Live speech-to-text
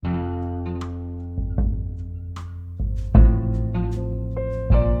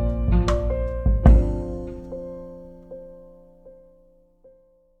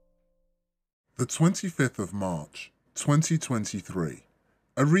25th of March, 2023.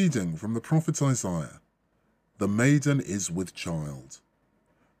 A reading from the prophet Isaiah. The maiden is with child.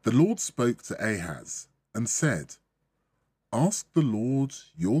 The Lord spoke to Ahaz and said, Ask the Lord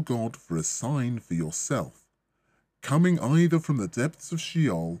your God for a sign for yourself, coming either from the depths of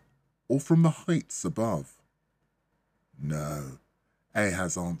Sheol or from the heights above. No,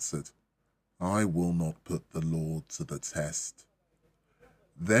 Ahaz answered, I will not put the Lord to the test.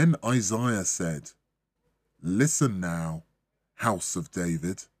 Then Isaiah said, Listen now, house of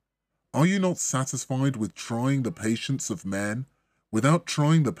David. Are you not satisfied with trying the patience of men, without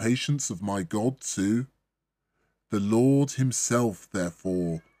trying the patience of my God too? The Lord himself,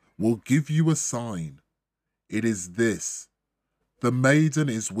 therefore, will give you a sign. It is this: the maiden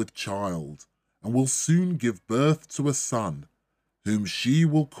is with child, and will soon give birth to a son, whom she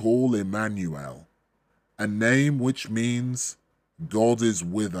will call Emmanuel, a name which means God is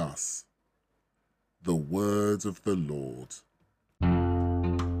with us. The word of the Lord.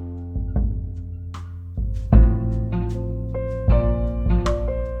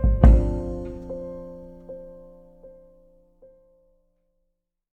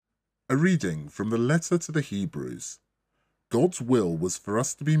 A reading from the letter to the Hebrews. God's will was for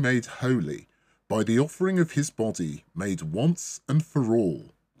us to be made holy by the offering of his body made once and for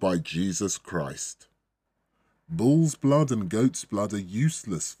all by Jesus Christ. Bull's blood and goat's blood are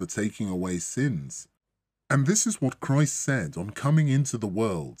useless for taking away sins. And this is what Christ said on coming into the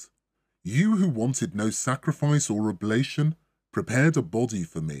world. You who wanted no sacrifice or oblation prepared a body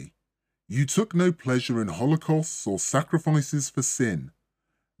for me. You took no pleasure in holocausts or sacrifices for sin.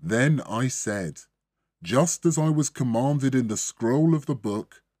 Then I said, just as I was commanded in the scroll of the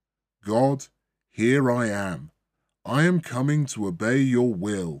book, God, here I am. I am coming to obey your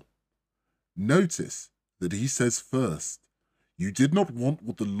will. Notice that he says first, you did not want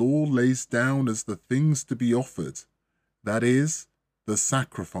what the law lays down as the things to be offered, that is, the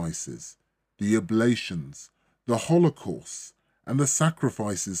sacrifices, the oblations, the holocausts, and the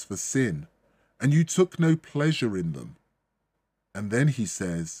sacrifices for sin, and you took no pleasure in them. And then he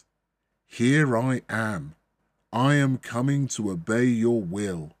says, here I am coming to obey your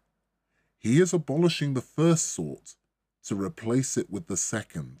will. He is abolishing the first sort to replace it with the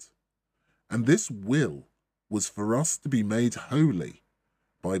second. And this will was for us to be made holy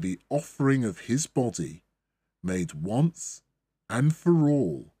by the offering of his body, made once and for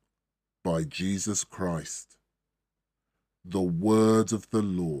all by Jesus Christ. The word of the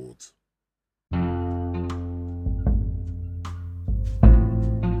Lord.